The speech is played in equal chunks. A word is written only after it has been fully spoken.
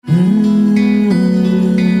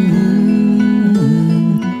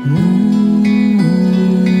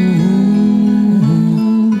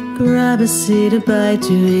seat, a bite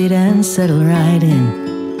to eat, and settle right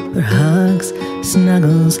in. For hugs,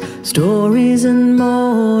 snuggles, stories, and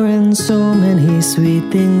more, and so many sweet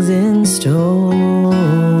things in store.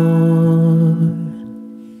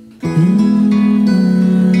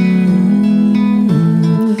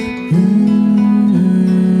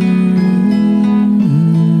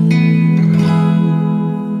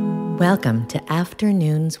 Welcome to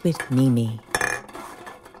Afternoons with Mimi.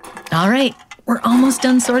 All right, we're almost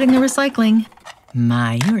done sorting the recycling.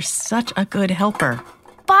 My, you're such a good helper.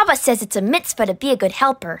 Baba says it's a mitzvah to be a good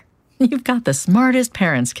helper. You've got the smartest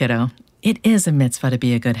parents, kiddo. It is a mitzvah to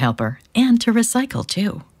be a good helper and to recycle,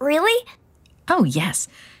 too. Really? Oh, yes.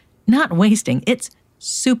 Not wasting, it's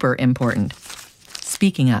super important.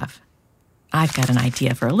 Speaking of, I've got an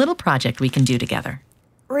idea for a little project we can do together.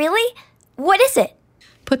 Really? What is it?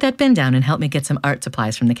 Put that bin down and help me get some art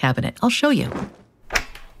supplies from the cabinet. I'll show you.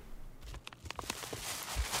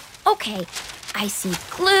 Okay, I see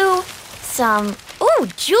glue, some,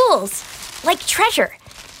 jewels, like treasure.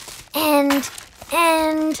 And,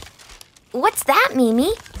 what's that,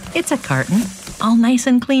 Mimi? It's a carton, all nice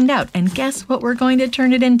and cleaned out. And guess what we're going to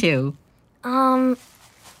turn it into? A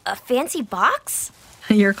fancy box?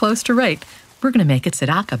 You're close to right. We're going to make a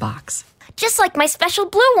tzedakah box. Just like my special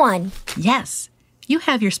blue one. Yes, you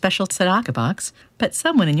have your special tzedakah box, but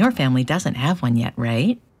someone in your family doesn't have one yet,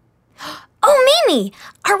 right? Oh, Mimi,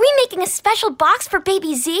 are we making a special box for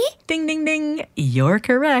baby Z? Ding, ding, ding. You're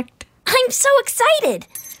correct. I'm so excited.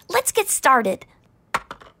 Let's get started.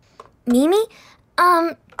 Mimi,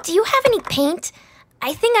 do you have any paint?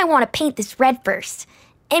 I think I want to paint this red first.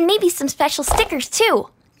 And maybe some special stickers, too.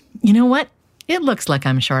 You know what? It looks like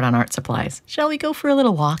I'm short on art supplies. Shall we go for a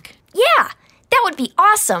little walk? Yeah, that would be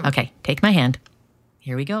awesome. Okay, take my hand.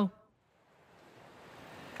 Here we go.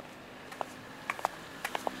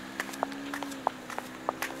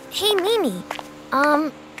 Hey, Mimi,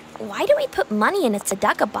 why do we put money in a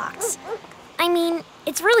tzedakah box? I mean,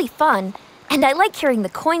 it's really fun, and I like hearing the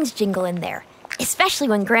coins jingle in there, especially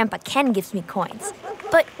when Grandpa Ken gives me coins.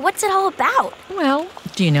 But what's it all about? Well,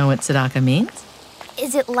 do you know what tzedakah means?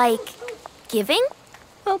 Is it like giving?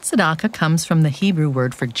 Well, tzedakah comes from the Hebrew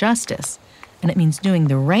word for justice, and it means doing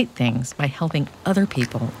the right things by helping other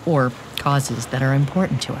people or causes that are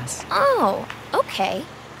important to us. Oh, okay.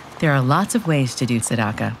 There are lots of ways to do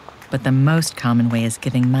tzedakah, but the most common way is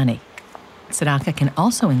giving money. Tzedakah can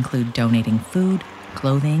also include donating food,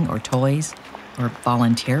 clothing, or toys, or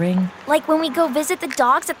volunteering. Like when we go visit the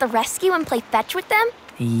dogs at the rescue and play fetch with them?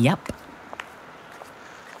 Yep.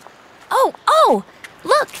 Oh,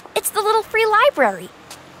 look, it's the little free library.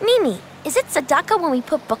 Mimi, is it tzedakah when we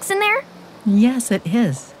put books in there? Yes, it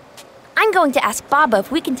is. I'm going to ask Baba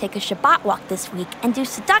if we can take a Shabbat walk this week and do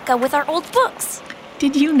tzedakah with our old books.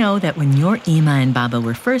 Did you know that when your Ima and Baba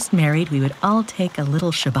were first married, we would all take a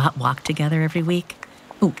little Shabbat walk together every week?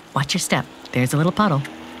 Ooh, watch your step. There's a little puddle.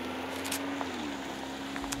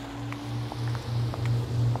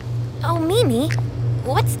 Oh, Mimi,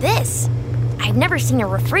 what's this? I've never seen a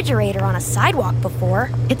refrigerator on a sidewalk before.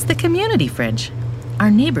 It's the community fridge. Our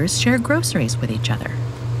neighbors share groceries with each other.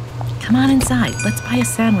 Come on inside. Let's buy a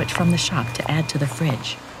sandwich from the shop to add to the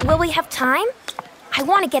fridge. Will we have time? I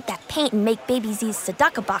want to get that paint and make Baby Z's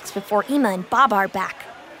tzedakah box before Ima and Baba are back.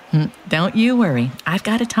 Don't you worry. I've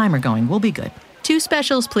got a timer going. We'll be good. 2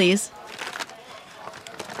 specials, please.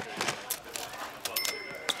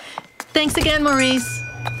 Thanks again, Maurice.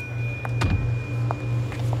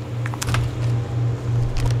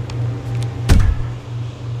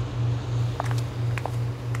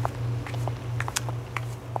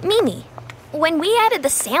 Mimi, when we added the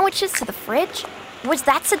sandwiches to the fridge, was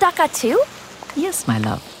that tzedakah too? Yes, my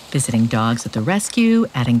love. Visiting dogs at the rescue,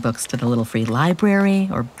 adding books to the little free library,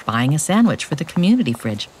 or buying a sandwich for the community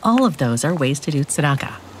fridge. All of those are ways to do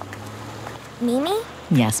tzedakah. Mimi?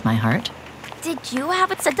 Yes, my heart? Did you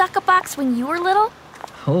have a tzedakah box when you were little?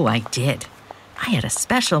 Oh, I did. I had a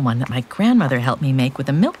special one that my grandmother helped me make with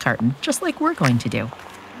a milk carton, just like we're going to do,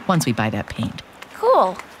 once we buy that paint.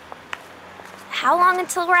 Cool. How long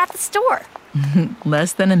until we're at the store?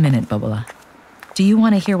 Less than a minute, Bobola. Do you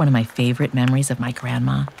want to hear one of my favorite memories of my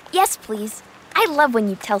grandma? Yes, please. I love when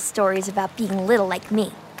you tell stories about being little like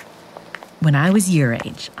me. When I was your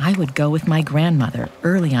age, I would go with my grandmother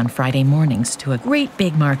early on Friday mornings to a great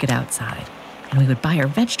big market outside, and we would buy our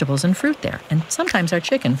vegetables and fruit there, and sometimes our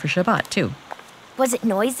chicken for Shabbat, too. Was it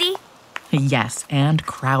noisy? Yes, and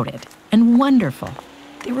crowded, and wonderful.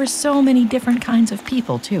 There were so many different kinds of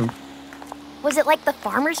people, too. Was it like the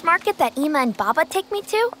farmer's market that Ima and Baba take me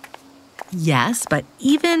to? Yes, but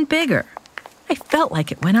even bigger. I felt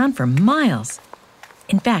like it went on for miles.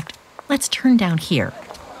 In fact, let's turn down here.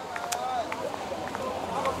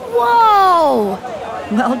 Whoa!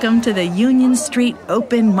 Welcome to the Union Street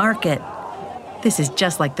Open Market. This is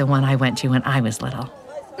just like the one I went to when I was little.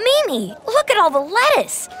 Mimi, look at all the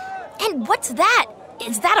lettuce. And what's that?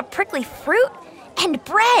 Is that a prickly fruit? And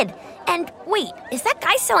bread. And wait, is that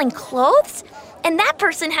guy selling clothes? And that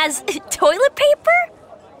person has toilet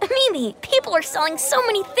paper? Mimi, people are selling so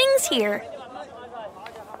many things here.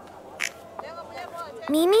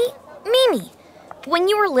 Mimi, when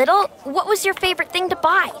you were little, what was your favorite thing to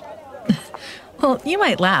buy? Well, you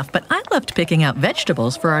might laugh, but I loved picking out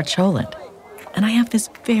vegetables for our cholent. And I have this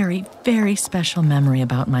very, very special memory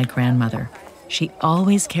about my grandmother. She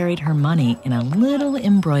always carried her money in a little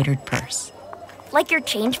embroidered purse. Like your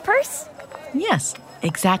change purse? Yes,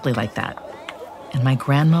 exactly like that. And my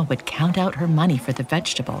grandma would count out her money for the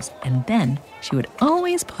vegetables, and then she would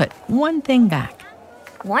always put one thing back.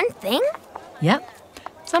 One thing? Yep.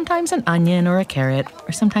 Sometimes an onion or a carrot,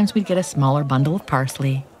 or sometimes we'd get a smaller bundle of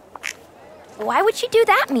parsley. Why would she do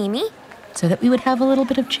that, Mimi? So that we would have a little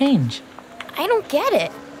bit of change. I don't get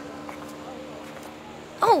it.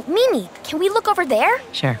 Oh, Mimi, can we look over there?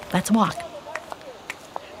 Sure, let's walk.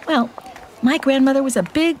 Well, my grandmother was a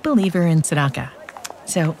big believer in tzedakah.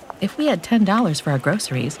 So if we had $10 for our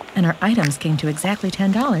groceries and our items came to exactly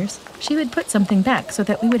 $10, she would put something back so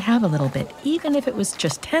that we would have a little bit, even if it was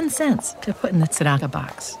just 10 cents to put in the tzedakah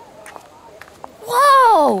box.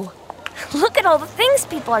 Whoa! Look at all the things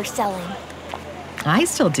people are selling. I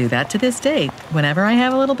still do that to this day. Whenever I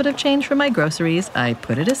have a little bit of change for my groceries, I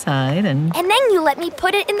put it aside and... And then you let me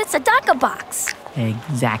put it in the tzedakah box.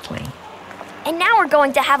 Exactly. And now we're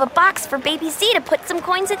going to have a box for baby Z to put some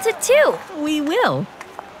coins into too. We will.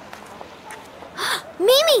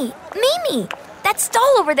 Mimi! That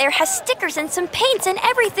stall over there has stickers and some paints and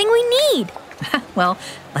everything we need. Well,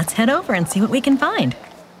 let's head over and see what we can find.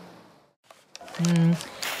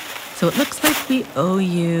 So it looks like we owe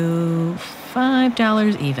you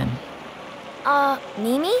 $5 even.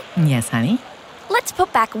 Mimi? Yes, honey? Let's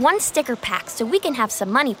put back one sticker pack so we can have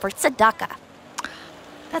some money for tzedakah.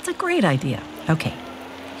 That's a great idea. Okay,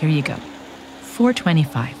 here you go.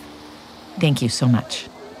 $4.25. Thank you so much.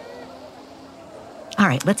 All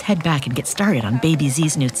right, let's head back and get started on Baby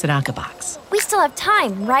Z's new tzedakah box. We still have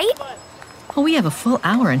time, right? Well, we have a full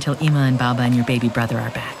hour until Ima and Baba and your baby brother are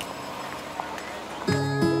back.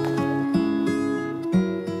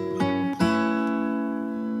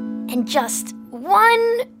 And just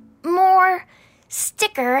one more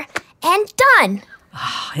sticker and done.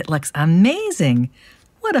 Oh, it looks amazing.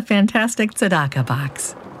 What a fantastic tzedakah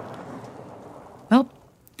box. Well,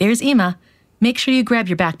 there's Ima. Make sure you grab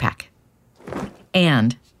your backpack.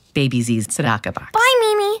 And Baby Z's tzedakah box. Bye,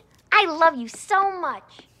 Mimi. I love you so much.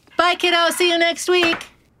 Bye, kiddo. See you next week.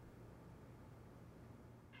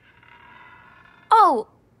 Oh,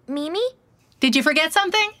 Mimi? Did you forget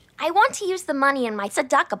something? I want to use the money in my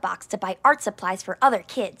tzedakah box to buy art supplies for other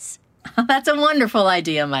kids. That's a wonderful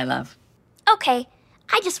idea, my love. Okay,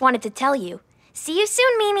 I just wanted to tell you. See you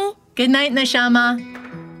soon, Mimi. Good night, Neshama.